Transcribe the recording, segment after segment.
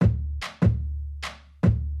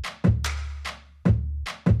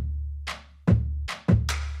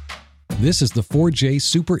This is the 4J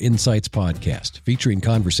Super Insights Podcast, featuring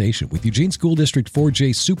conversation with Eugene School District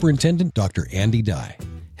 4J Superintendent Dr. Andy Dye.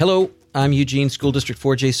 Hello, I'm Eugene School District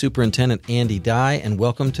 4J Superintendent Andy Dye, and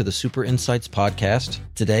welcome to the Super Insights Podcast.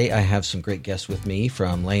 Today I have some great guests with me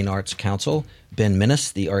from Lane Arts Council, Ben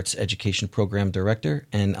Minnis, the Arts Education Program Director,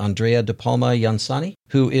 and Andrea De Palma Yansani,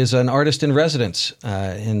 who is an artist in residence,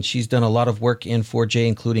 and she's done a lot of work in 4J,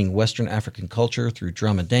 including Western African culture through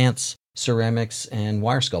drum and dance, ceramics, and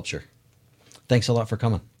wire sculpture. Thanks a lot for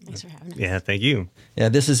coming. Thanks for having us. Yeah, thank you. Yeah,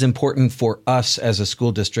 this is important for us as a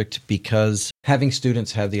school district because having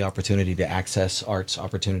students have the opportunity to access arts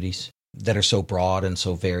opportunities that are so broad and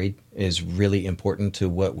so varied is really important to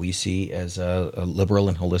what we see as a liberal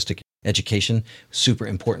and holistic education. Super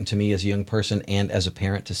important to me as a young person and as a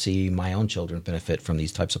parent to see my own children benefit from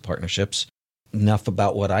these types of partnerships. Enough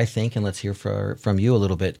about what I think, and let's hear from you a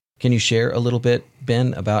little bit. Can you share a little bit,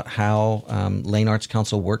 Ben, about how Lane Arts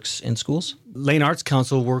Council works in schools? Lane Arts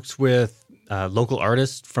Council works with local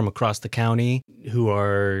artists from across the county who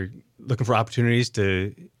are looking for opportunities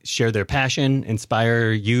to share their passion,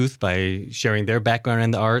 inspire youth by sharing their background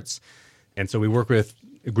in the arts. And so we work with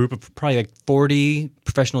a group of probably like 40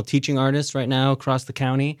 professional teaching artists right now across the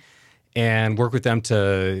county and work with them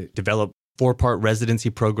to develop 4-part residency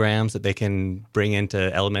programs that they can bring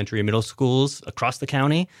into elementary and middle schools across the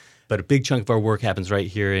county. But a big chunk of our work happens right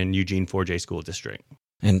here in Eugene 4J School District.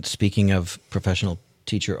 And speaking of professional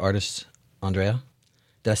teacher artists, Andrea,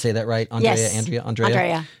 did I say that right? Yes.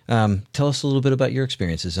 Andrea. Tell us a little bit about your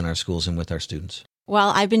experiences in our schools and with our students.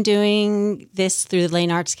 Well, I've been doing this through the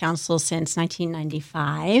Lane Arts Council since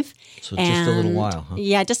 1995. So just a little while, huh?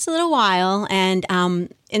 Yeah, just a little while. And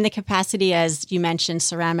in the capacity, as you mentioned,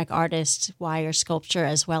 ceramic artist, wire sculpture,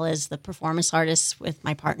 as well as the performance artist with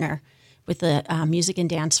my partner with the music and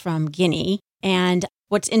dance from Guinea. And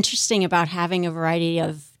what's interesting about having a variety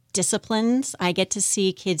of disciplines, I get to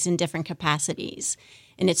see kids in different capacities.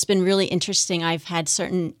 And it's been really interesting. I've had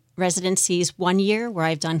certain residencies one year where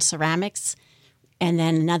I've done ceramics, and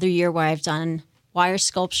then another year where I've done wire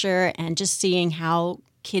sculpture, and just seeing how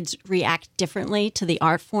kids react differently to the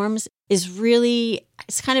art forms is really,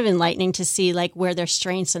 it's kind of enlightening to see like where their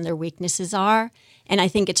strengths and their weaknesses are. And I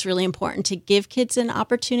think it's really important to give kids an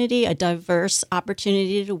opportunity, a diverse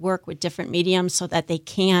opportunity to work with different mediums so that they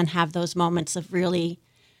can have those moments of really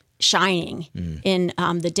shining in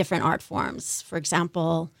the different art forms. For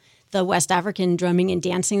example, the West African drumming and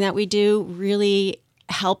dancing that we do really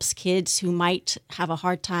helps kids who might have a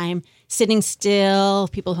hard time sitting still,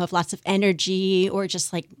 people who have lots of energy, or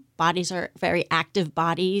just like bodies are very active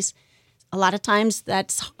bodies. A lot of times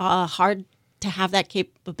that's hard to have that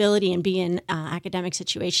capability and be in academic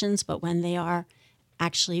situations, but when they are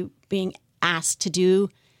actually being asked to do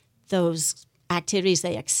those activities,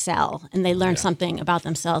 they excel and they learn something about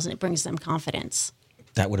themselves, and it brings them confidence.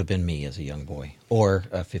 That would have been me as a young boy or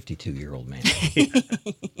a 52-year-old man.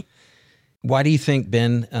 Why do you think,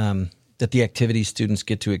 Ben, that the activities students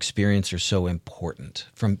get to experience are so important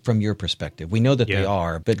from your perspective? We know that they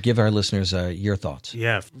are, but give our listeners your thoughts.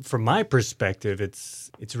 Yeah, from my perspective, it's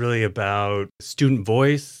really about student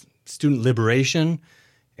voice, student liberation,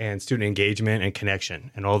 and student engagement and connection.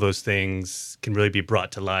 And all those things can really be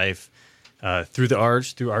brought to life through the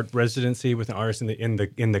arts, through art residency with an artist in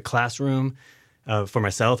the classroom. For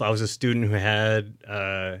myself, I was a student who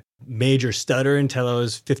had major stutter until I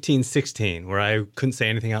was 15, 16, where I couldn't say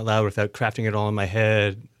anything out loud without crafting it all in my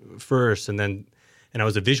head first. And I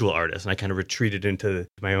was a visual artist, and I kind of retreated into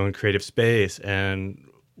my own creative space. And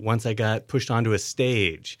once I got pushed onto a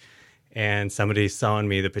stage and somebody saw in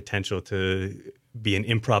me the potential to be an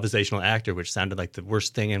improvisational actor, which sounded like the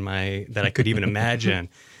worst thing that I could even imagine.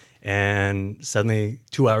 And suddenly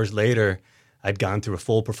 2 hours later, I'd gone through a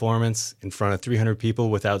full performance in front of 300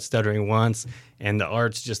 people without stuttering once, and the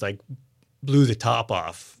arts just like blew the top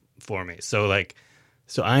off for me. So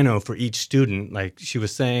I know for each student, like she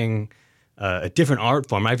was saying, a different art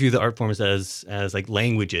form. I view the art forms as like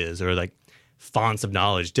languages or like fonts of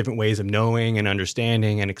knowledge, different ways of knowing and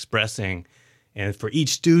understanding and expressing. And for each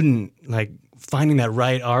student, like finding that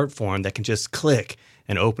right art form that can just click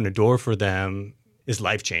and open a door for them is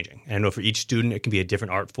life-changing. And I know for each student, it can be a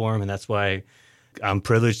different art form, and that's why I'm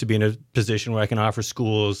privileged to be in a position where I can offer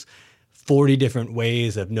schools 40 different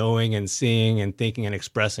ways of knowing and seeing and thinking and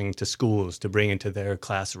expressing to schools to bring into their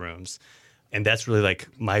classrooms. And that's really like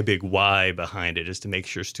my big why behind it, is to make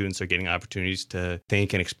sure students are getting opportunities to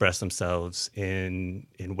think and express themselves in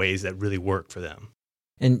ways that really work for them.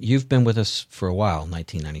 And you've been with us for a while,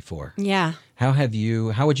 1994. Yeah. How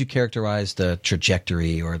would you characterize the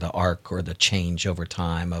trajectory or the arc or the change over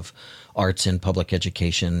time of arts in public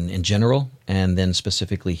education in general, and then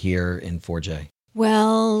specifically here in 4J?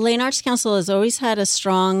 Well, Lane Arts Council has always had a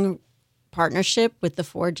strong partnership with the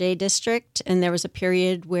 4J district, and there was a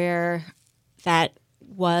period where that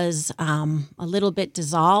was a little bit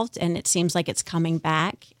dissolved, and it seems like it's coming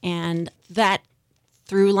back. And that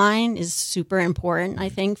through line is super important, I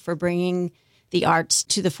think, for bringing the arts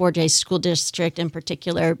to the 4J school district in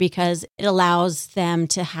particular, because it allows them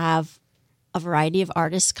to have a variety of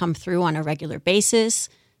artists come through on a regular basis.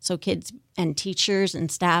 So kids and teachers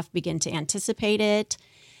and staff begin to anticipate it.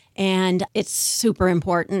 And it's super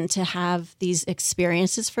important to have these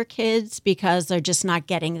experiences for kids because they're just not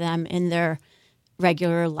getting them in their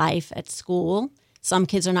regular life at school. Some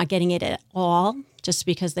kids are not getting it at all just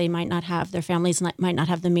because they might not have, their families might not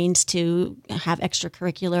have the means to have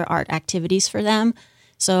extracurricular art activities for them.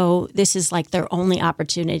 So this is like their only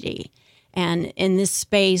opportunity. And in this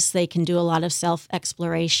space, they can do a lot of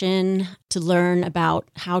self-exploration to learn about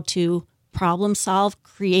how to problem solve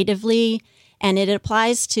creatively. And it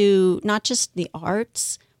applies to not just the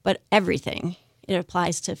arts, but everything. It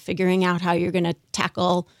applies to figuring out how you're going to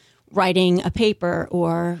tackle writing a paper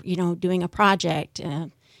or, doing a project.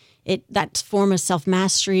 That form of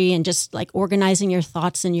self-mastery and just like organizing your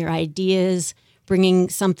thoughts and your ideas, bringing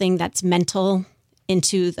something that's mental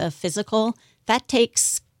into the physical, that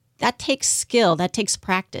takes skill, that takes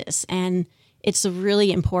practice. And it's a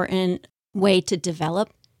really important way to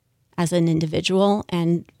develop as an individual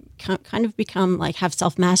and kind of become like have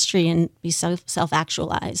self-mastery and be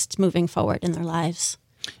self-actualized moving forward in their lives.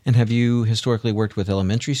 And have you historically worked with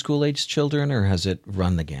elementary school age children, or has it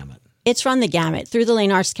run the gamut? It's run the gamut. Through the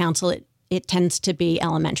Lane Arts Council, it tends to be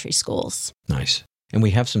elementary schools. Nice. And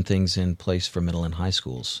we have some things in place for middle and high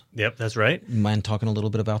schools. Yep, that's right. Mind talking a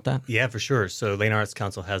little bit about that? Yeah, for sure. So Lane Arts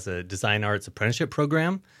Council has a Design Arts Apprenticeship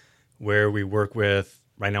Program where we work with,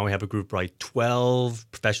 right now we have a group of like 12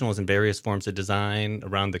 professionals in various forms of design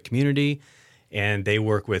around the community. And they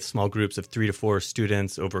work with small groups of 3 to 4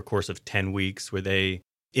 students over a course of 10 weeks where they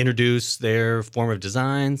introduce their form of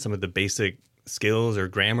design, some of the basic skills or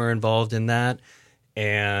grammar involved in that,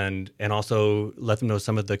 and also let them know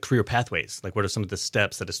some of the career pathways, like what are some of the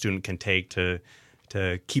steps that a student can take to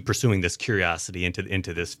keep pursuing this curiosity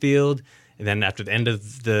into this field. And then after the end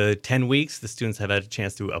of the 10 weeks, the students have had a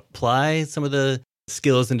chance to apply some of the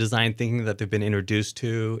skills and design thinking that they've been introduced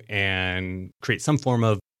to and create some form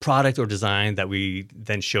of product or design that we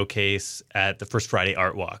then showcase at the First Friday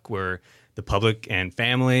Art Walk, where the public and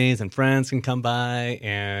families and friends can come by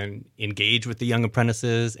and engage with the young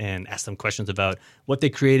apprentices and ask them questions about what they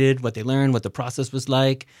created, what they learned, what the process was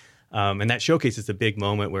like. And that showcase is a big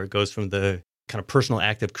moment where it goes from the kind of personal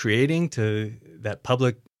act of creating to that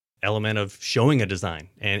public element of showing a design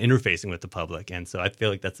and interfacing with the public. And so I feel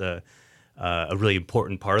like that's a really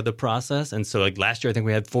important part of the process. And so like last year, I think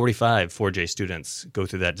we had 45 4J students go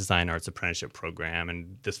through that Design Arts Apprenticeship Program.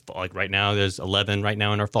 And this fall, like right now, there's 11 right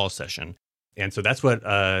now in our fall session. And so that's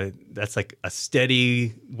that's like a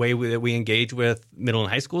steady way that we engage with middle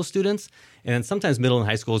and high school students. And sometimes middle and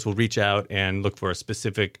high schools will reach out and look for a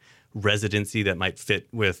specific residency that might fit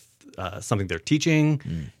with something they're teaching.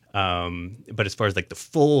 But as far as like the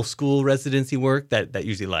full school residency work, that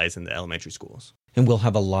usually lies in the elementary schools. And we'll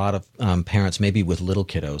have a lot of parents, maybe with little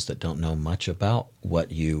kiddos that don't know much about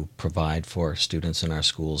what you provide for students in our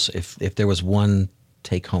schools. If there was one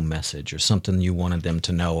take-home message or something you wanted them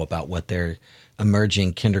to know about what their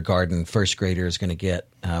emerging kindergarten first grader is going to get,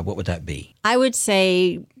 what would that be? I would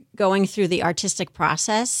say going through the artistic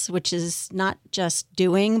process, which is not just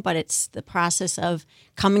doing, but it's the process of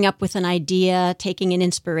coming up with an idea, taking an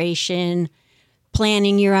inspiration,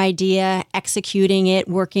 planning your idea, executing it,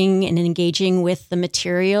 working and engaging with the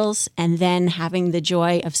materials, and then having the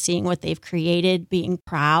joy of seeing what they've created, being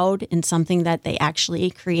proud in something that they actually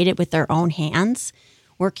created with their own hands.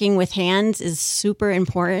 Working with hands is super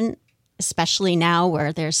important, especially now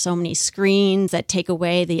where there's so many screens that take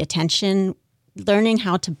away the attention. Learning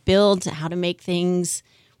how to build, how to make things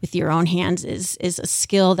with your own hands is a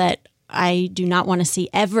skill that I do not want to see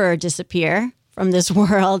ever disappear from this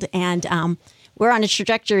world. And we're on a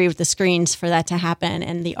trajectory with the screens for that to happen.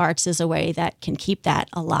 And the arts is a way that can keep that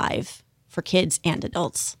alive for kids and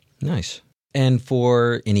adults. Nice. And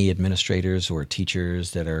for any administrators or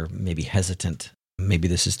teachers that are maybe hesitant, maybe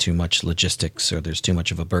this is too much logistics or there's too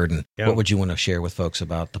much of a burden, What would you want to share with folks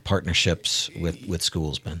about the partnerships with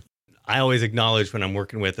schools, Ben? I always acknowledge when I'm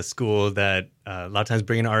working with a school that a lot of times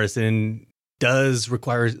bringing artists in does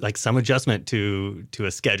require like some adjustment to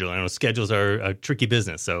a schedule. I know schedules are a tricky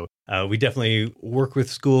business. So we definitely work with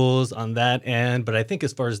schools on that end. But I think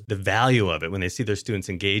as far as the value of it, when they see their students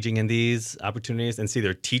engaging in these opportunities and see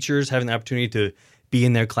their teachers having the opportunity to be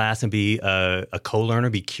in their class and be a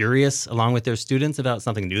co-learner, be curious along with their students about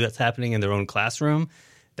something new that's happening in their own classroom,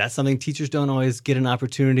 that's something teachers don't always get an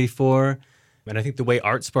opportunity for. And I think the way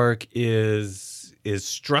ArtSpark is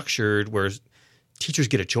structured, where teachers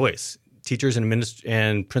get a choice. Teachers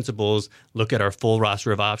and principals look at our full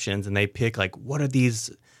roster of options and they pick like, what are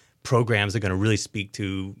these programs that are going to really speak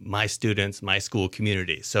to my students, my school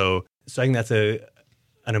community? So I think that's an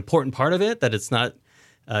important part of it, that it's not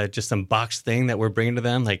just some box thing that we're bringing to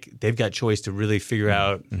them. Like they've got choice to really figure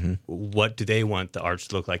out what do they want the arts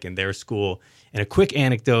to look like in their school. And a quick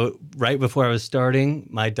anecdote, right before I was starting,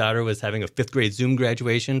 my daughter was having a 5th grade Zoom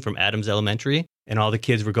graduation from Adams Elementary, and all the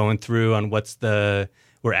kids were going through on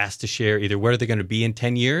were asked to share either where they're going to be in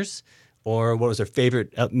 10 years or what was their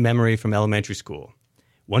favorite memory from elementary school.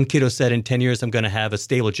 One kiddo said, in 10 years, I'm going to have a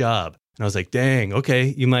stable job. And I was like, dang,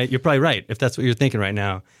 okay, you're probably right if that's what you're thinking right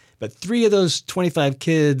now. But 3 of those 25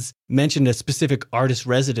 kids mentioned a specific artist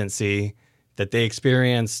residency that they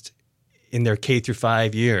experienced in their K through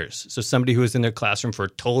 5 years. So somebody who was in their classroom for a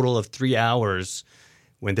total of 3 hours,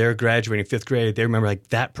 when they're graduating 5th grade, they remember like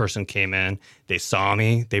that person came in, they saw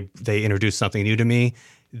me, they introduced something new to me,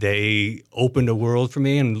 they opened a world for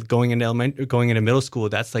me. And going into middle school,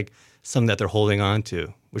 that's like something that they're holding on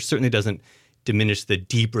to, which certainly doesn't diminish the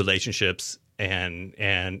deep relationships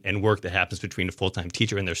and work that happens between a full-time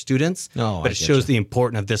teacher and their students. No, but it shows the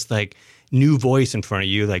importance of this like new voice in front of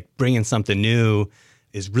you, like bringing something new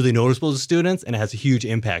is really noticeable to students and it has a huge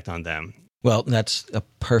impact on them. Well, that's a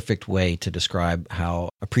perfect way to describe how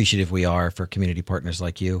appreciative we are for community partners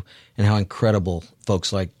like you and how incredible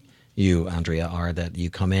folks like you, Andrea, are, that you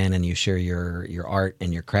come in and you share your art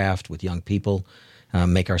and your craft with young people,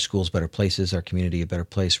 make our schools better places, our community a better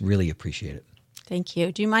place. Really appreciate it. Thank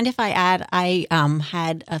you. Do you mind if I add, I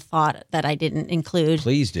had a thought that I didn't include.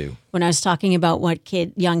 Please do. When I was talking about what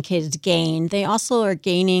young kids gain, they also are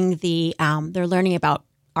gaining they're learning about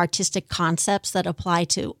artistic concepts that apply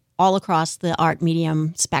to all across the art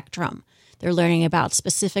medium spectrum. They're learning about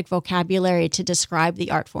specific vocabulary to describe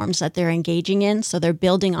the art forms that they're engaging in, so they're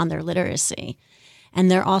building on their literacy.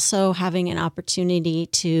 And they're also having an opportunity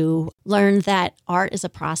to learn that art is a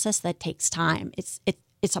process that takes time. It's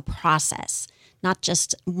a process, not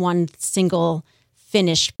just one single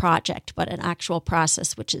finished project, but an actual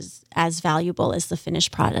process which is as valuable as the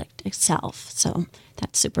finished product itself. So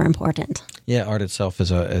that's super important. Yeah, art itself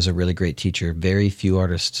is a really great teacher. Very few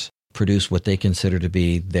artists produce what they consider to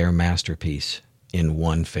be their masterpiece in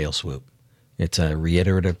one fell swoop. It's a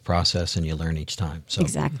reiterative process and you learn each time. So,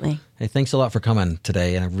 exactly. Hey, thanks a lot for coming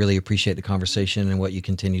today, and I really appreciate the conversation and what you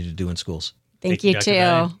continue to do in schools. Thank you too.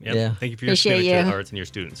 Yep. Yeah. Thank you for your Appreciate commitment you. to arts and your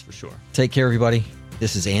students, for sure. Take care, everybody.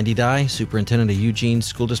 This is Andy Dye, Superintendent of Eugene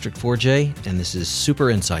School District 4J, and this is Super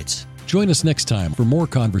Insights. Join us next time for more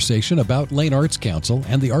conversation about Lane Arts Council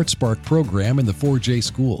and the ArtSpark program in the 4J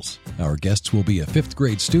schools. Our guests will be a 5th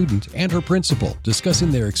grade student and her principal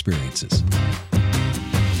discussing their experiences.